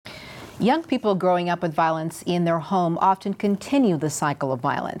Young people growing up with violence in their home often continue the cycle of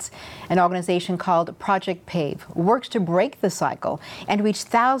violence. An organization called Project PAVE works to break the cycle and reach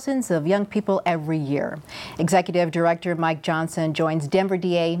thousands of young people every year. Executive Director Mike Johnson joins Denver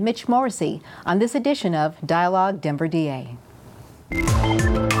DA Mitch Morrissey on this edition of Dialogue Denver DA.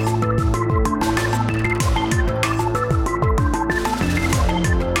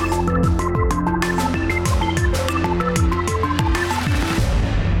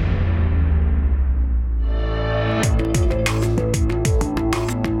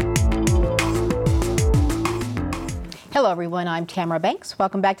 Hello, everyone. I'm Tamara Banks.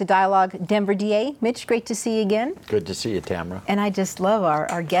 Welcome back to Dialogue Denver DA. Mitch, great to see you again. Good to see you, Tamara. And I just love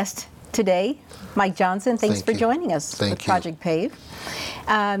our guest today, Mike Johnson. Thanks for joining us with Project PAVE.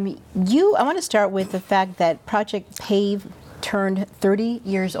 I want to start with the fact that Project PAVE turned 30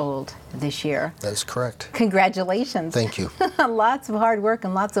 years old this year. That is correct. Congratulations. Thank you. Lots of hard work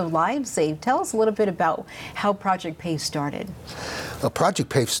and lots of lives saved. Tell us a little bit about how Project PAVE started. Well, Project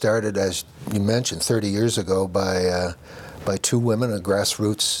PAVE started, as you mentioned, 30 years ago by two women, a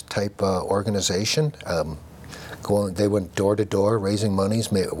grassroots type organization. They went door to door raising monies,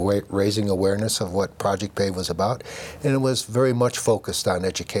 raising awareness of what Project PAVE was about, and it was very much focused on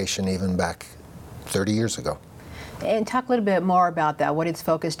education even back 30 years ago. And talk a little bit more about that, what it's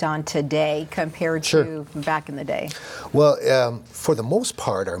focused on today compared to back in the day. Well, for the most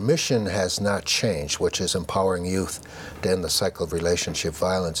part, our mission has not changed, which is empowering youth to end the cycle of relationship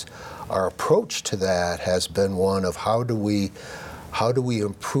violence. Our approach to that has been one of how do we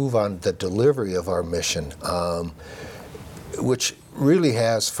improve on the delivery of our mission, which really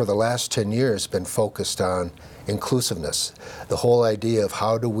has, for the last 10 years, been focused on inclusiveness. The whole idea of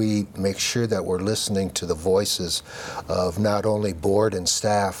how do we make sure that we're listening to the voices of not only board and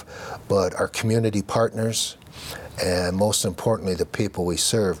staff, but our community partners, and most importantly, the people we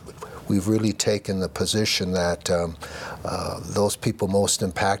serve. We've really taken the position that those people most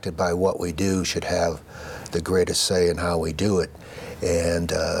impacted by what we do should have the greatest say in how we do it. And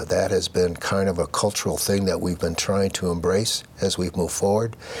that has been kind of a cultural thing that we've been trying to embrace as we've moved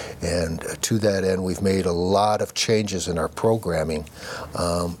forward. And to that end, we've made a lot of changes in our programming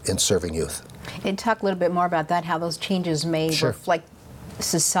in serving youth. And talk a little bit more about that, how those changes may reflect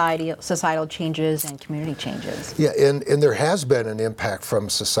societal changes and community changes. Yeah, and there has been an impact from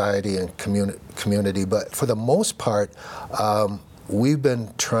society and community, but for the most part, we've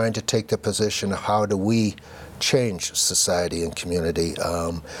been trying to take the position of how do we change society and community,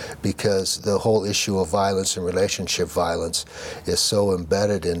 because the whole issue of violence and relationship violence is so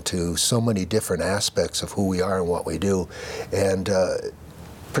embedded into so many different aspects of who we are and what we do. And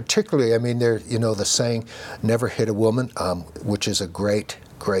particularly, I mean, the saying, never hit a woman, which is a great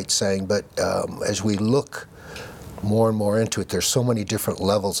saying, but as we look more and more into it, there's so many different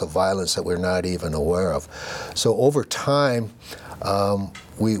levels of violence that we're not even aware of. So over time,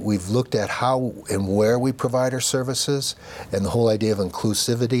 we've looked at how and where we provide our services and the whole idea of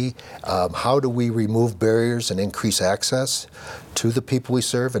inclusivity. How do we remove barriers and increase access to the people we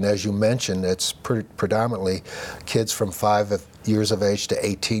serve? And as you mentioned, it's predominantly kids from 5 years of age to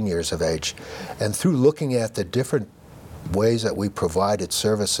 18 years of age. And through looking at the different ways that we provided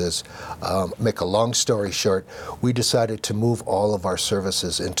services, make a long story short, we decided to move all of our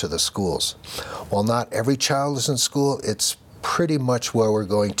services into the schools. While not every child is in school, it's pretty much where we're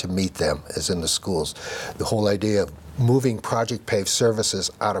going to meet them is in the schools. The whole idea of moving Project PAVE services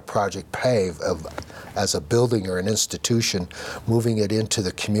out of Project PAVE as a building or an institution, moving it into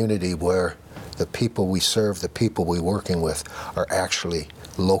the community where the people we serve, the people we're working with are actually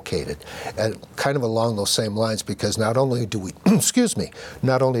located. And kind of along those same lines, because not only do we,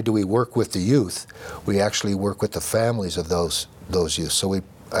 not only do we work with the youth, we actually work with the families of those youth. So we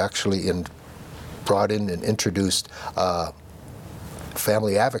actually brought in and introduced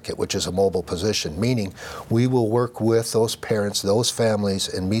Family Advocate, which is a mobile position, meaning we will work with those parents, those families,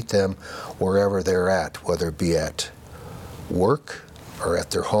 and meet them wherever they're at, whether it be at work or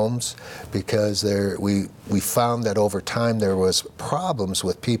at their homes, because we found that over time there was problems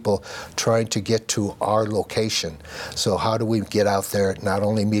with people trying to get to our location. So how do we get out there, not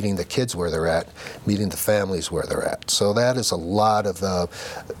only meeting the kids where they're at, meeting the families where they're at? So that is a lot of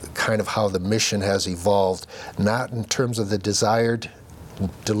kind of how the mission has evolved, not in terms of the desired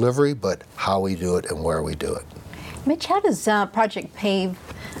delivery, but how we do it and where we do it. Mitch, how does Project PAVE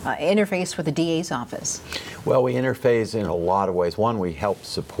interface with the DA's office? Well, we interface in a lot of ways. One, we help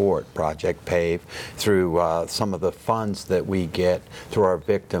support Project PAVE through some of the funds that we get through our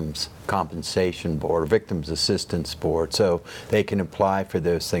Victims Compensation Board, or Victims Assistance Board, so they can apply for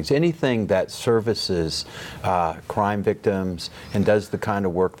those things. Anything that services crime victims and does the kind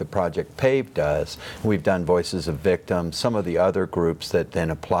of work that Project PAVE does. We've done Voices of Victims, some of the other groups that then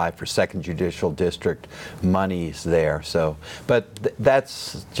apply for Second Judicial District monies there. So, but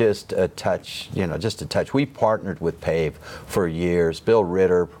that's just a touch, just a touch. We partnered with PAVE for years. Bill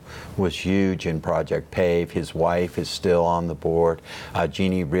Ritter was huge in Project PAVE. His wife is still on the board,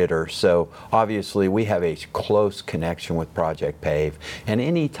 Jeannie Ritter. So obviously we have a close connection with Project PAVE. And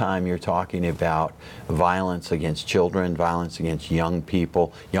anytime you're talking about violence against children, violence against young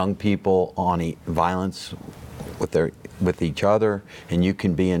people on violence with each other, and you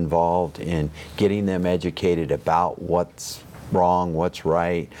can be involved in getting them educated about what's wrong, what's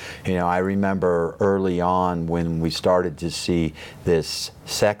right. I remember early on when we started to see this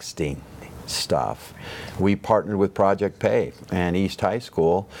sexting stuff, we partnered with Project PAVE and East High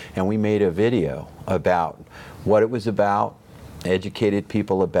School, and we made a video about what it was about, educated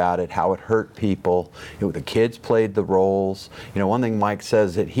people about it, how it hurt people. The kids played the roles. One thing Mike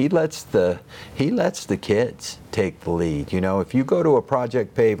says that he lets the kids take the lead. If you go to a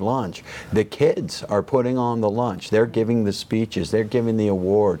Project PAVE lunch, the kids are putting on the lunch. They're giving the speeches. They're giving the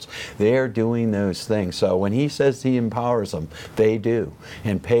awards. They're doing those things. So when he says he empowers them, they do.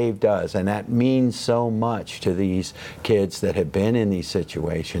 And PAVE does. And that means so much to these kids that have been in these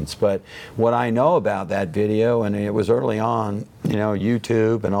situations. But what I know about that video, and it was early on,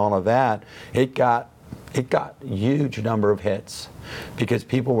 YouTube and all of that, it got a huge number of hits because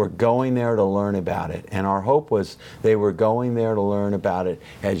people were going there to learn about it. And our hope was they were going there to learn about it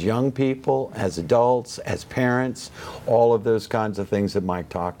as young people, as adults, as parents, all of those kinds of things that Mike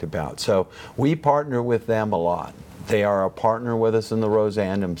talked about. So we partner with them a lot. They are a partner with us in the Rose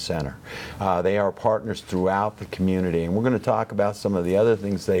Andom Center. They are partners throughout the community, and we're going to talk about some of the other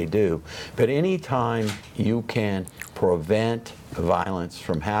things they do. But anytime you can prevent violence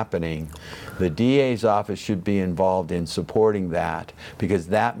from happening, the DA's office should be involved in supporting that, because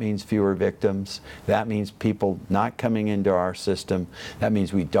that means fewer victims. That means people not coming into our system. That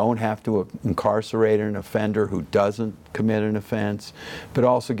means we don't have to incarcerate an offender who doesn't commit an offense, but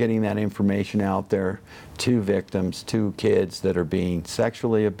also getting that information out there to victims, to kids that are being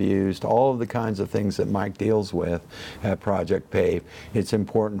sexually abused, all of the kinds of things that Mike deals with at Project PAVE. It's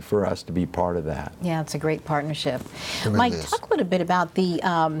important for us to be part of that. Yeah, it's a great partnership. Really Mike, is. talk a little bit about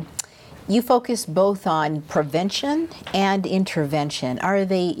you focus both on prevention and intervention. Are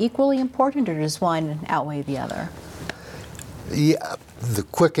they equally important, or does one outweigh the other? Yeah, the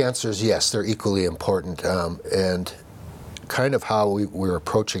quick answer is yes, they're equally important. And kind of how we're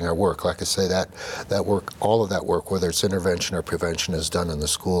approaching our work. Like I say, that work, all of that work, whether it's intervention or prevention, is done in the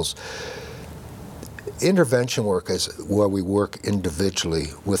schools. Intervention work is where we work individually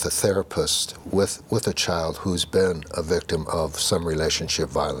with a therapist, with a child who's been a victim of some relationship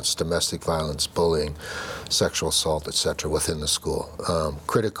violence, domestic violence, bullying, sexual assault, etc., within the school.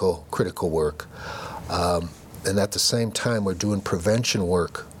 Critical work. And at the same time, we're doing prevention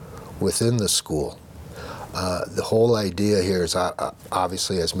work within the school. The whole idea here is,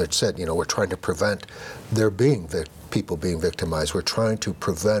 obviously, as Mitch said, we're trying to prevent people being victimized. We're trying to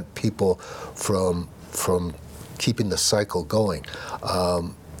prevent people from keeping the cycle going.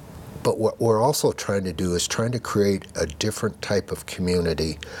 But what we're also trying to do is trying to create a different type of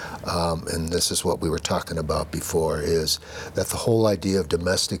community, and this is what we were talking about before, is that the whole idea of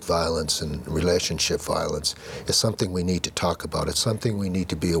domestic violence and relationship violence is something we need to talk about. It's something we need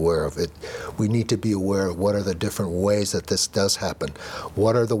to be aware of. We need to be aware of what are the different ways that this does happen.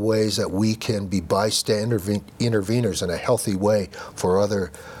 What are the ways that we can be bystander interveners in a healthy way for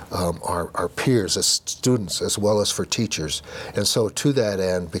other our peers as students as well as for teachers. And so to that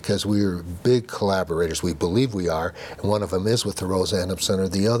end, because we're big collaborators, we believe we are, and one of them is with the Rose Andom Center,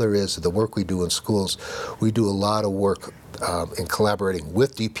 the other is the work we do in schools. We do a lot of work in collaborating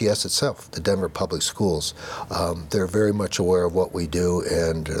with DPS itself, the Denver Public Schools. They're very much aware of what we do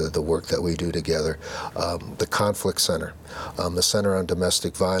and the work that we do together. The Conflict Center, the Center on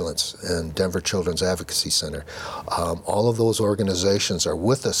Domestic Violence, and Denver Children's Advocacy Center. All of those organizations are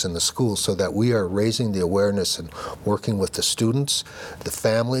with us in the schools so that we are raising the awareness and working with the students, the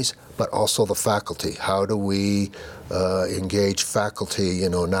families, but also the faculty. How do we engage faculty,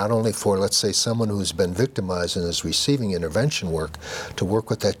 not only for, let's say, someone who's been victimized and is receiving intervention work, to work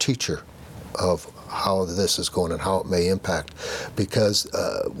with that teacher of how this is going and how it may impact. Because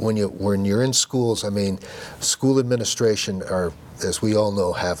when you're in schools, school administration are, as we all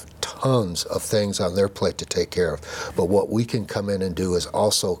know, have tons of things on their plate to take care of. But what we can come in and do is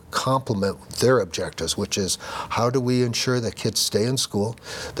also complement their objectives, which is how do we ensure that kids stay in school,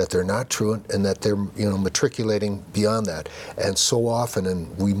 that they're not truant, and that they're matriculating beyond that. And so often,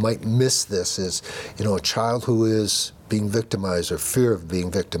 and we might miss this, is a child who is being victimized or fear of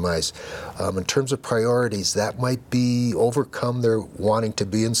being victimized. In terms of priorities, that might be overcome their wanting to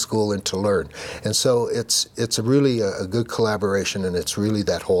be in school and to learn. And so it's really a good collaboration, and it's really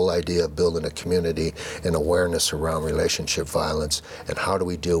that whole idea of building a community and awareness around relationship violence and how do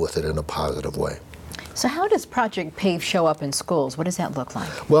we deal with it in a positive way. So how does Project PAVE show up in schools? What does that look like?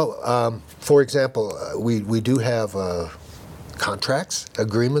 Well, for example, we do have contracts,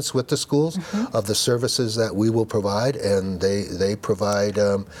 agreements with the schools of the services that we will provide, and they provide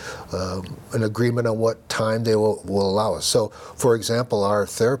an agreement on what time they will allow us. So, for example, our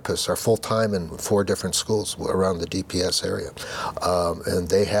therapists are full-time in 4 different schools around the DPS area, and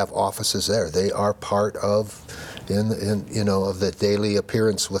they have offices there. They are part of of the daily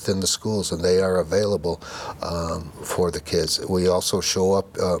appearance within the schools, and they are available for the kids. We also show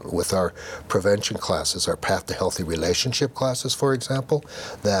up with our prevention classes, our Path to Healthy Relationship classes, for example,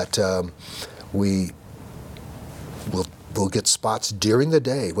 that we'll get spots during the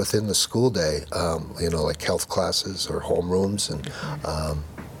day, within the school day, like health classes or homerooms,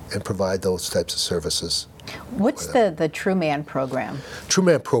 and provide those types of services. What's the True Man program? True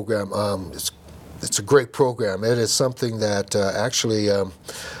Man program, it's a great program. It is something that actually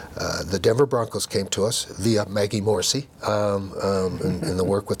the Denver Broncos came to us via Maggie Morrissey in the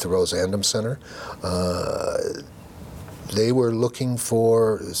work with the Rose Andom Center. They were looking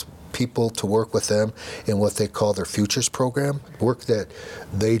for people to work with them in what they call their Futures program, work that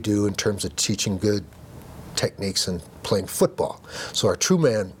they do in terms of teaching good techniques and playing football. So our True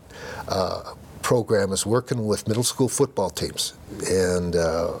Man program is working with middle school football teams, and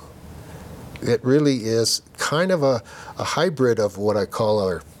it really is kind of a hybrid of what I call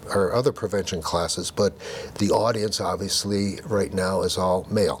our other prevention classes, but the audience obviously right now is all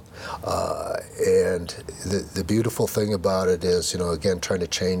male. And the beautiful thing about it is, again, trying to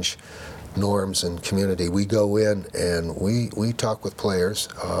change norms and community. We go in and we talk with players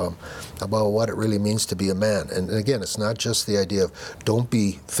about what it really means to be a man. And again, it's not just the idea of don't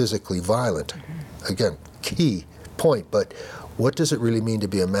be physically violent. Again, key point, but what does it really mean to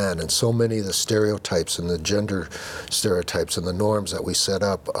be a man? And so many of the stereotypes and the gender stereotypes and the norms that we set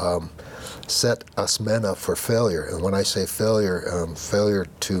up set us men up for failure. And when I say failure, failure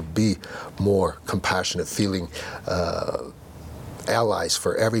to be more compassionate, feeling allies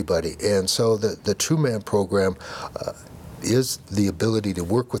for everybody. And so the True Man program is the ability to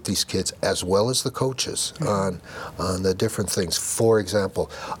work with these kids as well as the coaches on the different things. For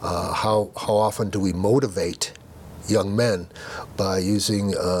example, how often do we motivate young men by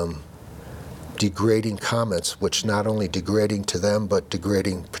using degrading comments, which not only degrading to them, but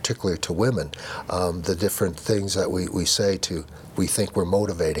degrading particularly to women, the different things that we say we think we're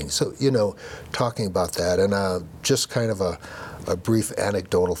motivating. So, talking about that, and just kind of a brief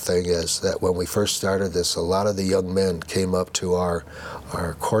anecdotal thing is that when we first started this, a lot of the young men came up to our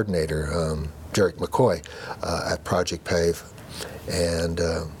coordinator, Jarek McCoy, at Project PAVE, and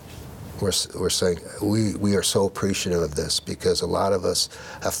we're saying we are so appreciative of this, because a lot of us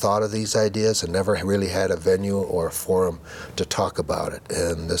have thought of these ideas and never really had a venue or a forum to talk about it,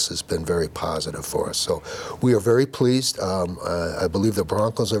 and this has been very positive for us. So we are very pleased. I believe the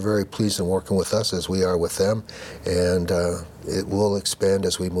Broncos are very pleased in working with us as we are with them, and it will expand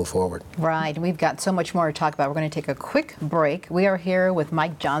as we move forward. Right, we've got so much more to talk about. We're going to take a quick break. We are here with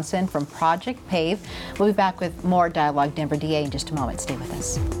Mike Johnson from Project PAVE. We'll be back with more Dialogue Denver DA in just a moment. Stay with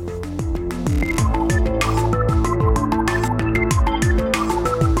us.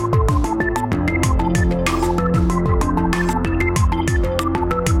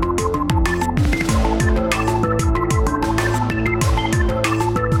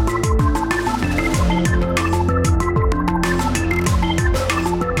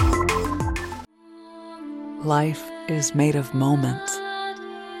 Life is made of moments.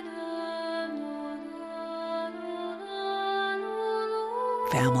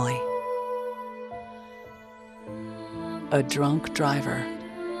 Family. A drunk driver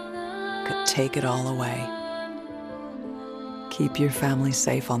could take it all away. Keep your family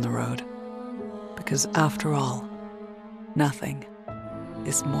safe on the road, because after all, nothing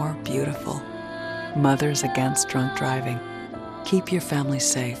is more beautiful. Mothers Against Drunk Driving. Keep your family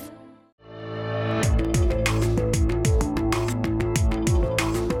safe.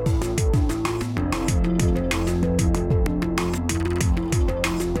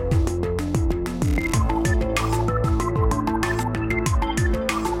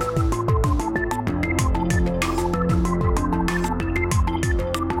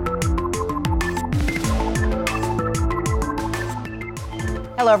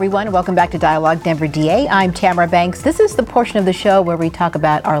 Hello, everyone. Welcome back to Dialogue Denver DA. I'm Tamara Banks. This is the portion of the show where we talk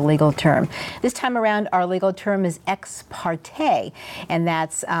about our legal term. This time around, our legal term is ex parte, and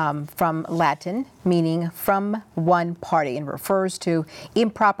that's from Latin, meaning from one party, and refers to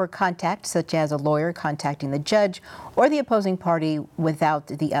improper contact, such as a lawyer contacting the judge or the opposing party without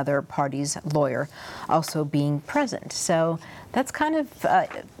the other party's lawyer also being present. So that's kind of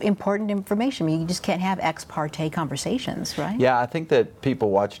important information. I mean, you just can't have ex parte conversations, right? Yeah, I think that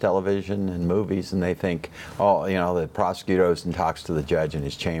people watch television and movies and they think, oh, you know, the prosecutor goes and talks to the judge in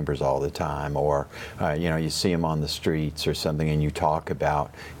his chambers all the time, or, you know, you see him on the streets or something and you talk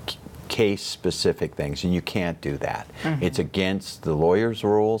about case-specific things, and you can't do that. It's against the lawyer's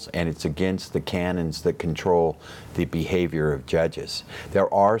rules, and it's against the canons that control the behavior of judges.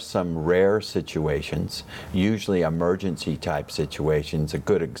 There are some rare situations, usually emergency type situations. A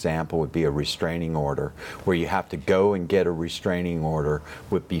good example would be a restraining order, where you have to go and get a restraining order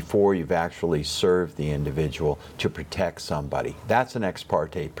before you've actually served the individual to protect somebody. That's an ex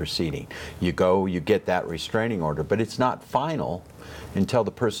parte proceeding. You go, you get that restraining order, but it's not final until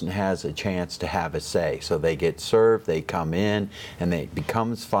the person has a chance to have a say. So they get served, they come in, and it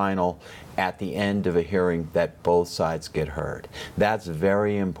becomes final at the end of a hearing that both sides get heard. That's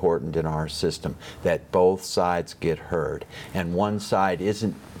very important in our system, that both sides get heard. And one side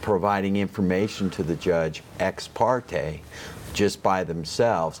isn't providing information to the judge ex parte, just by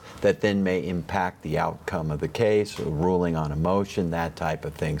themselves, that then may impact the outcome of the case, or ruling on a motion, that type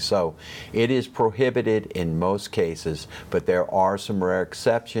of thing. So it is prohibited in most cases, but there are some rare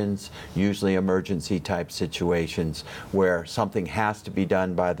exceptions, usually emergency type situations, where something has to be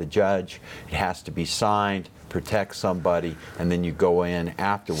done by the judge, it has to be signed, protect somebody, and then you go in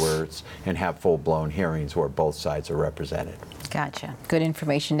afterwards and have full-blown hearings where both sides are represented. Gotcha. Good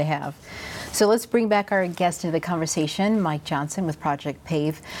information to have. So let's bring back our guest into the conversation, Mike Johnson with Project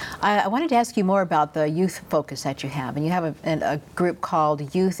PAVE. I wanted to ask you more about the youth focus that you have, and you have a group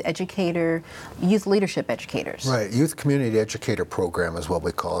called Youth Leadership Educators. Right, Youth Community Educator Program is what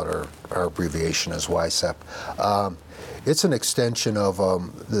we call it, or our abbreviation is YSEP. It's an extension of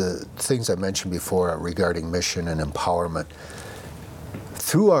the things I mentioned before regarding mission and empowerment.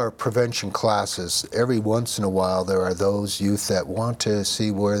 Through our prevention classes, every once in a while there are those youth that want to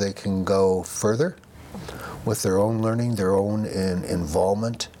see where they can go further with their own learning, their own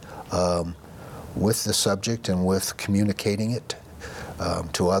involvement with the subject and with communicating it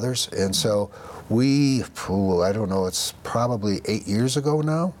to others. And so we, I don't know, it's probably 8 years ago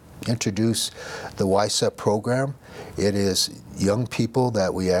now, introduced the YSEP program. It is young people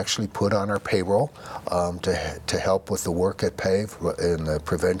that we actually put on our payroll to help with the work at PAVE in the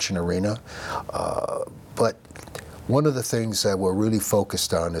prevention arena. But one of the things that we're really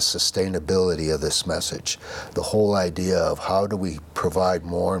focused on is sustainability of this message. The whole idea of how do we provide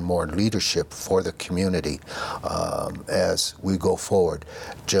more and more leadership for the community as we go forward.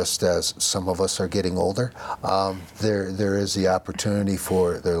 Just as some of us are getting older, there is the opportunity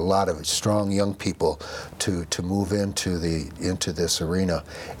for there are a lot of strong young people to move into this arena,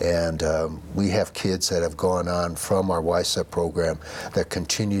 and we have kids that have gone on from our YSEP program that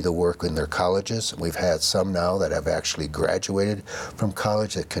continue the work in their colleges. We've had some now that have actually graduated from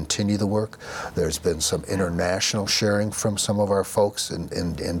college that continue the work. There's been some international sharing from some of our folks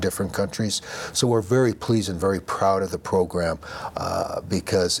in different countries. So we're very pleased and very proud of the program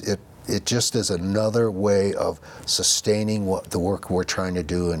because it just is another way of sustaining the work we're trying to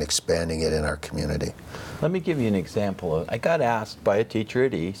do and expanding it in our community. Let me give you an example. I got asked by a teacher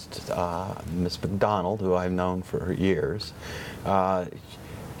at East, Miss McDonald, who I've known for years,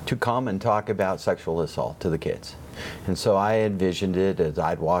 to come and talk about sexual assault to the kids. And so I envisioned it as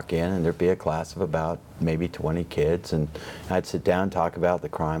I'd walk in and there'd be a class of about maybe 20 kids, and I'd sit down and talk about the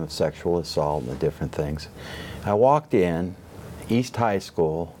crime of sexual assault and the different things. I walked in, East High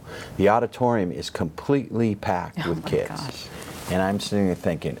School, the auditorium is completely packed with kids. Gosh. And I'm sitting there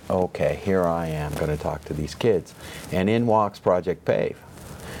thinking, okay, here I am going to talk to these kids. And in walks Project PAVE.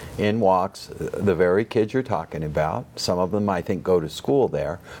 In walks the very kids you're talking about. Some of them I think go to school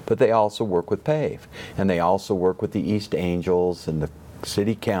there, but they also work with PAVE. And they also work with the East Angels and the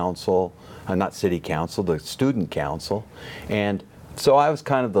city council, not city council, the student council. And so I was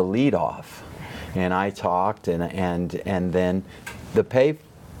kind of the lead off. And I talked, and then the PAVE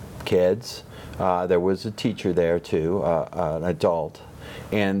kids, there was a teacher there too, an adult,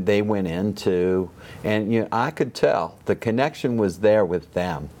 and they went into, and you know, I could tell the connection was there with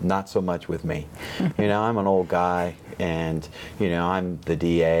them, not so much with me. You know, I'm an old guy, and you know, I'm the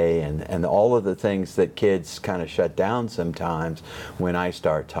DA, and all of the things that kids kind of shut down sometimes when I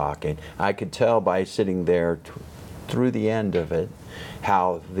start talking. I could tell by sitting there through the end of it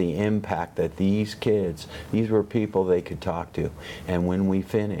how the impact that these kids, these were people they could talk to. And when we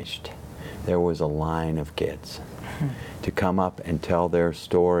finished, there was a line of kids to come up and tell their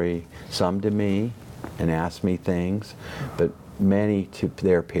story, some to me and ask me things, but many to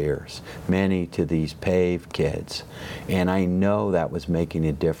their peers, many to these PAVE kids. And I know that was making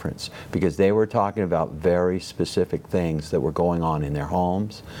a difference because they were talking about very specific things that were going on in their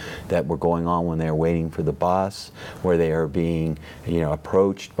homes, that were going on when they were waiting for the bus, where they are being,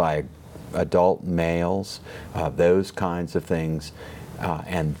 approached by adult males, those kinds of things.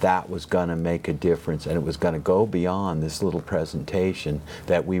 And that was going to make a difference, and it was going to go beyond this little presentation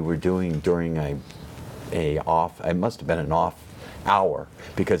that we were doing during it must have been an off hour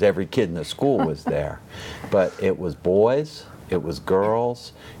because every kid in the school was there. But it was boys, it was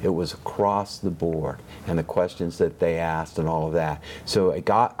girls, it was across the board, and the questions that they asked and all of that. So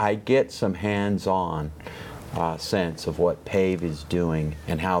I get some hands-on sense of what PAVE is doing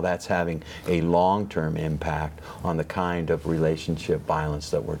and how that's having a long-term impact on the kind of relationship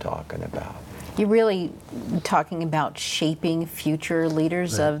violence that we're talking about. You're really talking about shaping future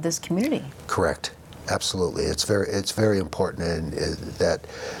leaders of this community. Correct. Absolutely. It's very important and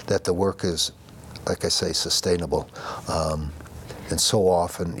that the work is, like I say, sustainable. And so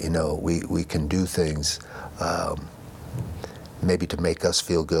often, we can do things maybe to make us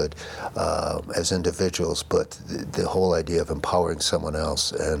feel good as individuals, but the whole idea of empowering someone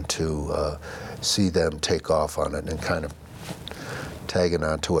else and to see them take off on it and kind of tagging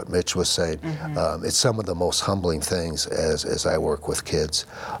on to what Mitch was saying, it's some of the most humbling things as I work with kids,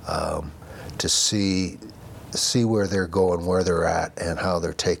 to see where they're going, where they're at, and how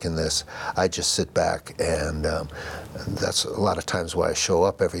they're taking this. I just sit back, and that's a lot of times why I show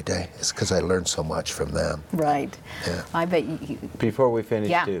up every day, is because I learn so much from them. Right. Yeah. I bet you. Before we finish,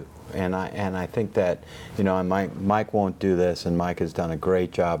 Yeah. too, and I think that, and Mike won't do this, and Mike has done a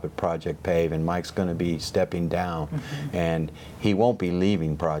great job at Project PAVE, and Mike's going to be stepping down, and he won't be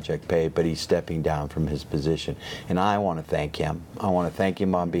leaving Project PAVE, but he's stepping down from his position. And I want to thank him. I want to thank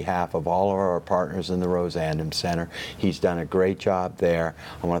him on behalf of all of our partners in the Rose Andom Center. He's done a great job there.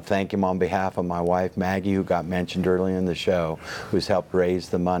 I want to thank him on behalf of my wife, Maggie, who got mentioned earlier in the show, who's helped raise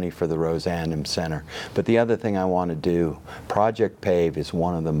the money for the Rose Andom Center. But the other thing I want to do, Project PAVE is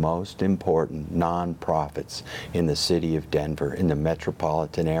one of the most important nonprofits in the city of Denver, in the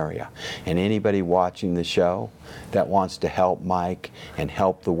metropolitan area. And anybody watching the show that wants to help Mike and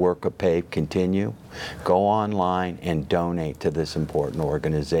help the work of PAVE continue, go online and donate to this important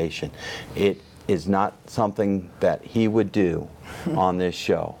organization. It is not something that he would do on this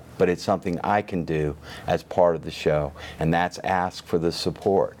show, but it's something I can do as part of the show, and that's ask for the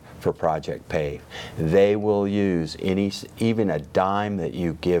support for Project PAVE. They will use even a dime that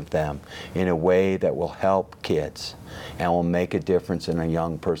you give them in a way that will help kids and will make a difference in a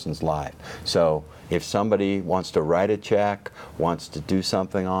young person's life. So if somebody wants to write a check, wants to do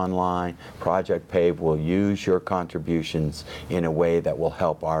something online, Project PAVE will use your contributions in a way that will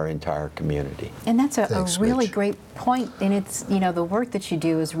help our entire community. And that's a really Mitch. great point. And it's, the work that you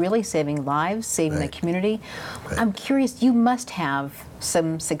do is really saving lives, saving the community. I'm curious, you must have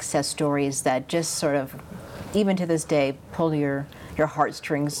some success stories that just sort of, even to this day, pull your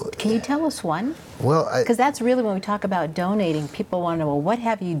heartstrings. Can you tell us one? Well, because that's really when we talk about donating, people want to know, well, what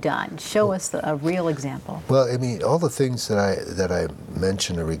have you done? Show us a real example. Well, all the things that I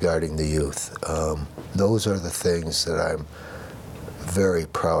mentioned regarding the youth, those are the things that I'm very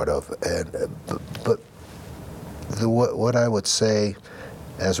proud of. But what I would say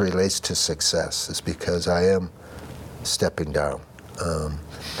as relates to success is because I am stepping down.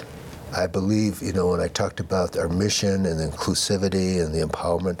 I believe, when I talked about our mission and the inclusivity and the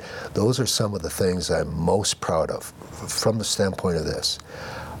empowerment, those are some of the things I'm most proud of from the standpoint of this.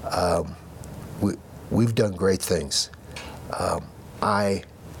 We've done great things. I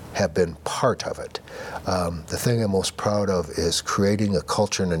have been part of it. The thing I'm most proud of is creating a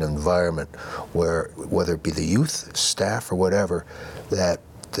culture and an environment where, whether it be the youth, staff, or whatever, that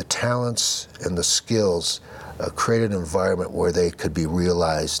the talents and the skills create an environment where they could be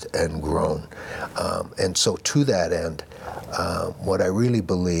realized and grown. And so to that end, what I really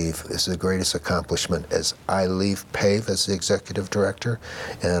believe is the greatest accomplishment as I leave PAVE as the executive director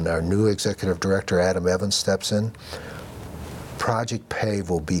and our new executive director, Adam Evans, steps in, Project PAVE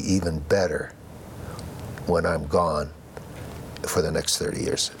will be even better when I'm gone for the next 30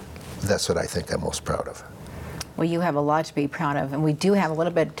 years. That's what I think I'm most proud of. Well, you have a lot to be proud of, and we do have a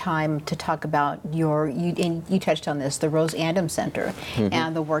little bit of time to talk about you touched on this, the Rose Andom Center,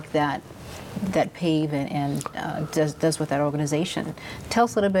 and the work that PAVE and does with that organization. Tell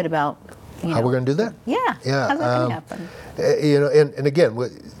us a little bit about how we're going to do that? Yeah. Yeah. How's that going to happen? And again,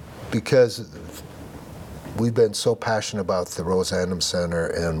 because we've been so passionate about the Rose Andom Center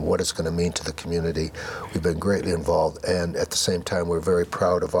and what it's going to mean to the community, we've been greatly involved, and at the same time, we're very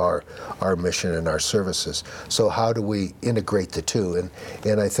proud of our mission and our services. So how do we integrate the two?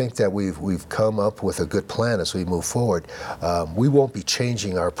 And I think that we've come up with a good plan as we move forward. We won't be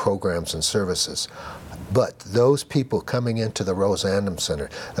changing our programs and services, but those people coming into the Rose Andom Center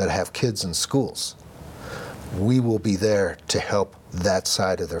that have kids in schools, we will be there to help that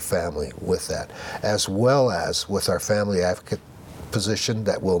side of their family with that, as well as with our family advocate position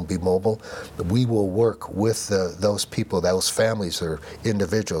that will be mobile. We will work with those people, those families or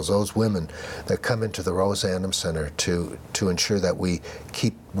individuals, those women that come into the Rose Andom Center to ensure that we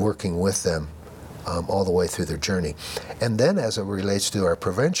keep working with them all the way through their journey. And then as it relates to our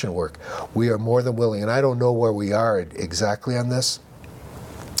prevention work, we are more than willing, and I don't know where we are exactly on this,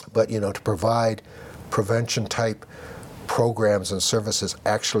 but to provide prevention type programs and services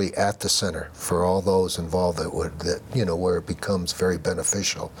actually at the center for all those involved where it becomes very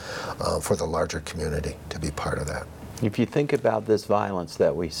beneficial for the larger community to be part of that. If you think about this violence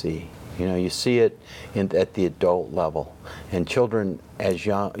that we see, you see it at the adult level, and children as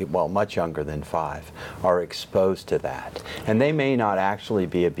young, well, much younger than 5, are exposed to that. And they may not actually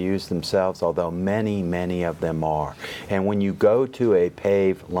be abused themselves, although many, many of them are. And when you go to a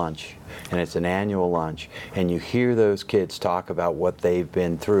PAVE lunch, and it's an annual lunch, and you hear those kids talk about what they've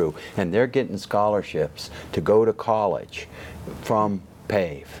been through, and they're getting scholarships to go to college from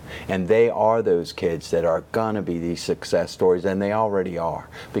PAVE, and they are those kids that are going to be these success stories, and they already are,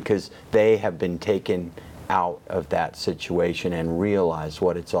 because they have been taken out of that situation and realize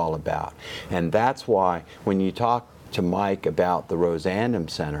what it's all about. And that's why when you talk to Mike about the Rose Andom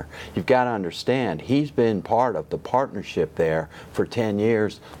Center, you've got to understand he's been part of the partnership there for 10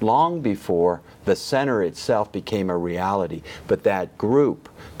 years, long before the center itself became a reality. But that group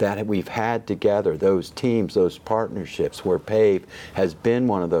that we've had together, those teams, those partnerships, where PAVE has been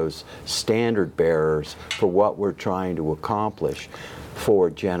one of those standard bearers for what we're trying to accomplish for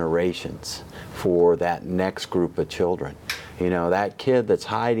generations, for that next group of children. That kid that's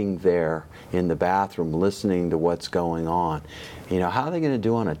hiding there in the bathroom listening to what's going on, how are they going to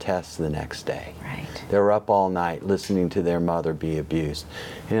do on a test the next day? Right. They're up all night listening to their mother be abused.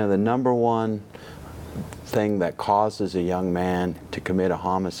 The number one thing that causes a young man to commit a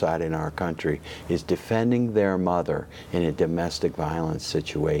homicide in our country is defending their mother in a domestic violence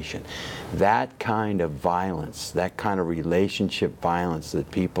situation. That kind of violence, that kind of relationship violence that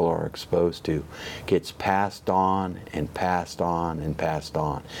people are exposed to gets passed on and passed on and passed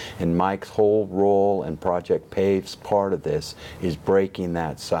on. And Mike's whole role and Project PAVE's part of this is breaking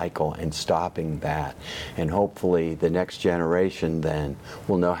that cycle and stopping that. And hopefully the next generation then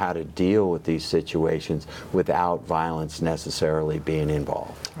will know how to deal with these situations without violence necessarily being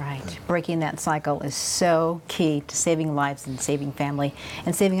involved. Right. Breaking that cycle is so key to saving lives and saving family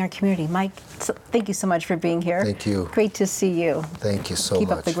and saving our community. Mike, thank you so much for being here. Thank you. Great to see you. Thank you so much.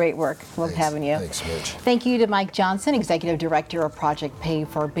 Keep up the great work. Love having you. Thanks, Midge. Thank you to Mike Johnson, Executive Director of Project PAVE,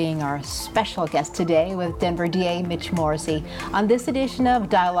 for being our special guest today with Denver DA Mitch Morrissey on this edition of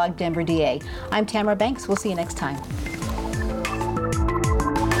Dialogue Denver DA. I'm Tamara Banks. We'll see you next time.